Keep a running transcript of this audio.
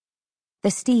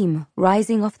The steam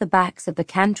rising off the backs of the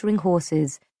cantering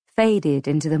horses faded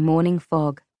into the morning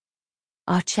fog.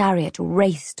 Our chariot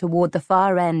raced toward the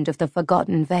far end of the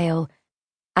forgotten vale,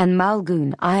 and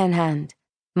Malgoon Ironhand,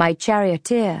 my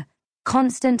charioteer,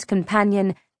 constant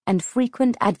companion and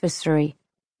frequent adversary,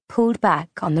 pulled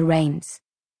back on the reins.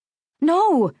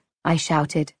 "No!" I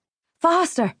shouted.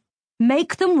 "Faster!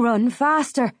 Make them run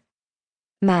faster!"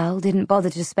 Mal didn't bother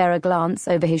to spare a glance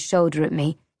over his shoulder at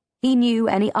me. He knew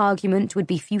any argument would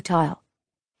be futile.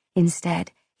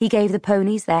 Instead, he gave the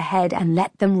ponies their head and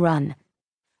let them run.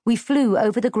 We flew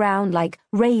over the ground like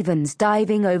ravens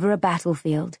diving over a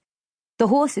battlefield. The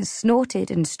horses snorted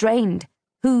and strained,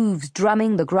 hooves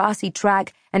drumming the grassy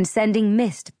track and sending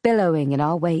mist billowing in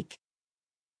our wake.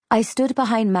 I stood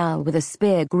behind Mal with a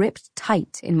spear gripped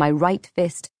tight in my right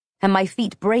fist and my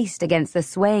feet braced against the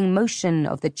swaying motion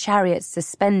of the chariot's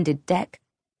suspended deck.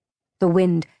 The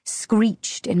wind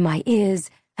screeched in my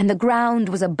ears and the ground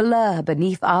was a blur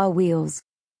beneath our wheels.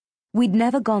 We'd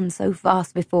never gone so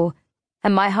fast before,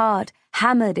 and my heart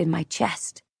hammered in my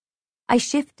chest. I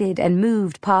shifted and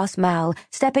moved past Mal,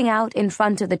 stepping out in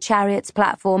front of the chariot's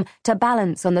platform to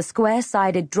balance on the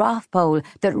square-sided draft pole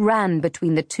that ran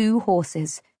between the two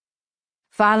horses.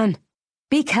 "Fallon,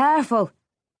 be careful!"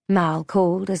 Mal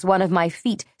called as one of my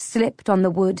feet slipped on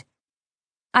the wood.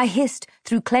 I hissed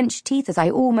through clenched teeth as I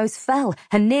almost fell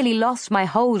and nearly lost my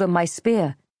hold on my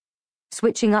spear.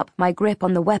 Switching up my grip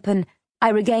on the weapon, I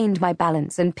regained my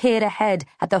balance and peered ahead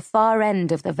at the far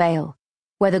end of the vale,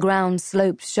 where the ground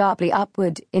sloped sharply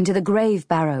upward into the grave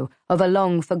barrow of a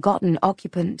long-forgotten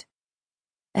occupant.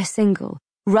 A single,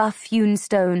 rough-hewn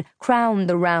stone crowned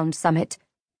the round summit,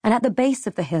 and at the base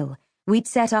of the hill we'd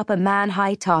set up a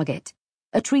man-high target,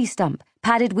 a tree stump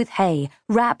padded with hay,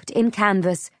 wrapped in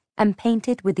canvas, and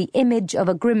painted with the image of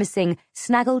a grimacing,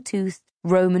 snaggle-toothed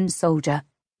Roman soldier.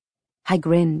 I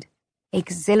grinned,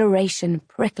 exhilaration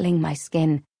prickling my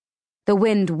skin. The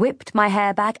wind whipped my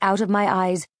hair back out of my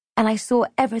eyes, and I saw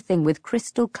everything with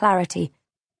crystal clarity.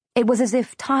 It was as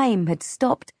if time had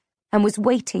stopped and was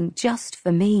waiting just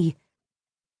for me.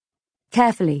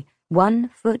 Carefully, one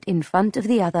foot in front of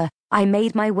the other, I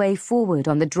made my way forward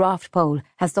on the draft pole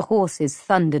as the horses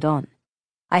thundered on.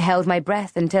 I held my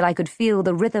breath until I could feel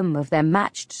the rhythm of their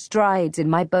matched strides in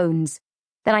my bones.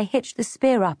 Then I hitched the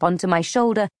spear up onto my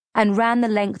shoulder and ran the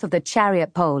length of the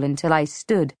chariot pole until I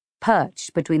stood,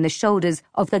 perched between the shoulders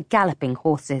of the galloping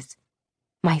horses.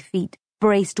 My feet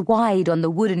braced wide on the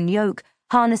wooden yoke,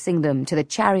 harnessing them to the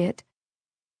chariot.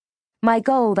 My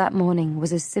goal that morning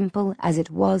was as simple as it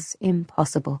was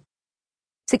impossible.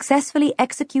 Successfully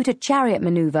execute a chariot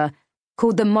maneuver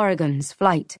called the Morrigan's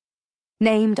Flight,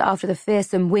 named after the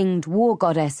fearsome winged war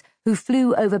goddess who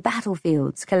flew over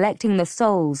battlefields collecting the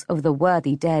souls of the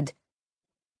worthy dead.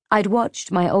 I'd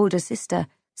watched my older sister,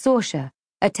 Saoirse,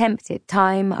 attempt it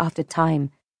time after time.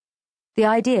 The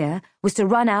idea was to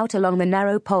run out along the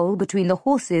narrow pole between the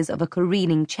horses of a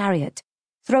careening chariot,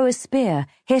 throw a spear,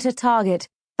 hit a target,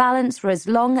 balance for as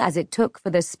long as it took for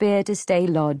the spear to stay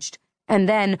lodged, and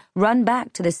then run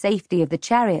back to the safety of the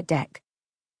chariot deck.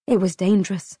 It was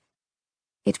dangerous.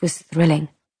 It was thrilling.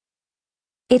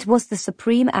 It was the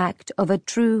supreme act of a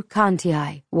true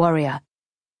Kantiai warrior,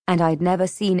 and I'd never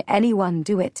seen anyone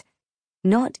do it,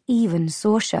 not even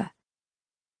Saoirse.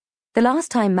 The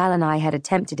last time Mal and I had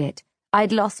attempted it,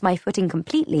 I'd lost my footing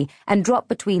completely and dropped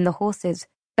between the horses,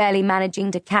 barely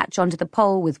managing to catch onto the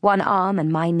pole with one arm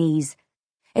and my knees.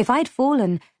 If I'd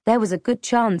fallen, there was a good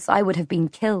chance I would have been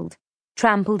killed,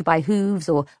 trampled by hooves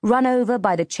or run over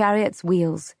by the chariot's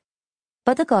wheels.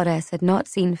 But the goddess had not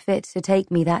seen fit to take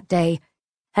me that day,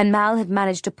 and Mal had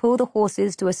managed to pull the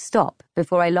horses to a stop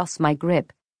before I lost my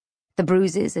grip. The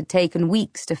bruises had taken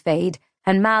weeks to fade,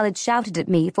 and Mal had shouted at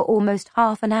me for almost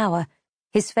half an hour,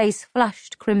 his face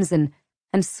flushed crimson,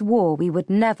 and swore we would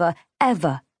never,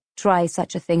 ever try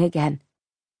such a thing again.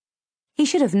 He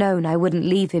should have known I wouldn't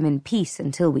leave him in peace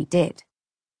until we did.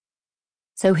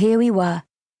 So here we were,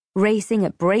 racing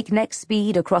at breakneck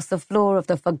speed across the floor of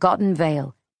the forgotten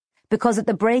vale, because at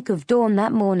the break of dawn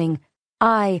that morning,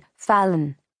 I,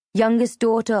 Fallon, youngest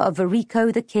daughter of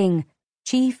Verico the king,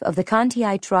 chief of the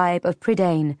Kantiai tribe of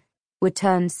Prydain, would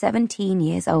turn 17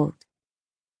 years old.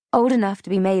 Old enough to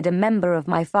be made a member of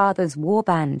my father's war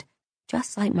band,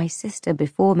 just like my sister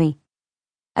before me.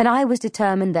 And I was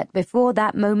determined that before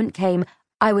that moment came,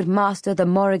 I would master the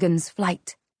Morrigan's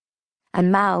Flight. And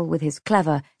Mal, with his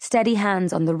clever, steady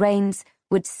hands on the reins,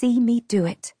 would see me do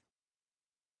it.